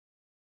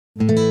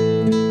Hello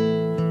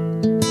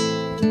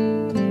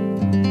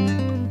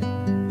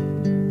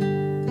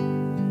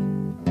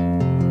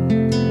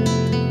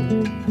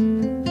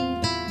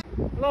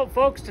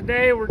folks,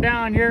 today we're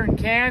down here in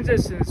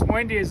Kansas and it's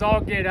windy as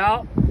all get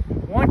out.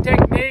 One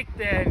technique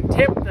and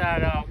tip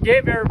that I'll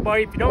give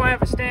everybody: if you don't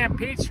have a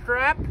stampede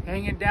strap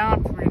hanging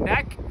down from your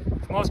neck,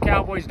 most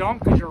cowboys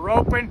don't because you're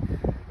roping,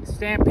 the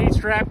stampede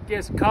strap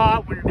gets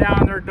caught when you're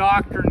down there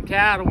doctoring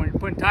cattle. When you're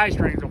putting tie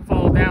strings, it'll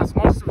fall down. So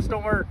most of us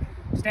don't wear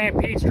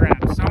stampede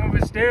straps. Some of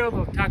us do,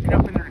 they'll tuck it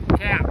up in their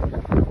cap.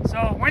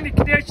 So windy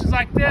conditions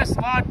like this,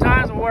 a lot of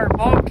times we'll wear a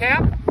ball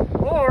cap,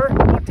 or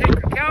we'll take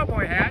our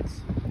cowboy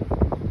hats,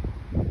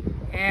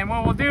 and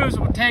what we'll do is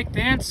we'll take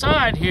the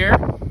inside here.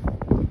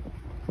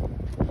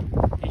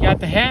 You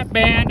got the hat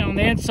band on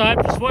the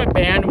inside for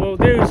sweatband. What we'll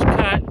do is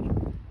cut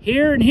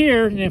here and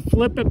here and then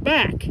flip it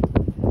back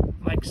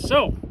like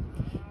so.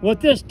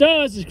 What this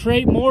does is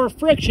create more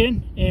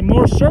friction and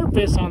more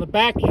surface on the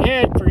back of your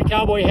head for your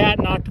cowboy hat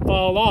not to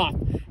fall off.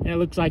 And it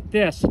looks like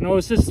this.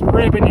 Notice this is the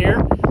ribbon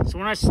here. So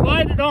when I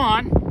slide it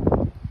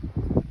on,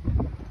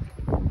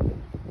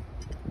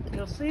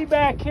 you'll see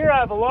back here I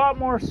have a lot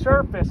more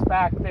surface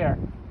back there.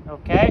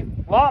 Okay,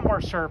 a lot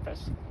more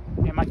surface.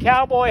 And my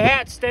cowboy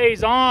hat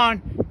stays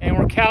on and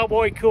we're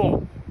cowboy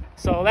cool.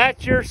 So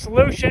that's your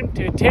solution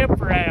to a tip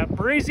for a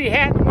breezy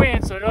hat and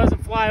wind so it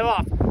doesn't fly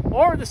off.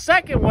 Or the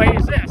second way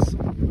is this.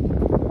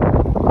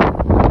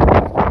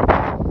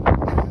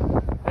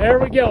 There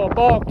we go, a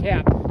ball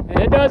cap. And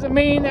it doesn't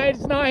mean that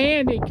it's not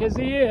handy, because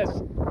he is.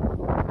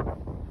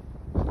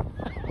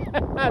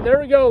 There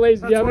we go,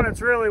 ladies and gentlemen. That's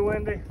when it's really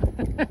windy.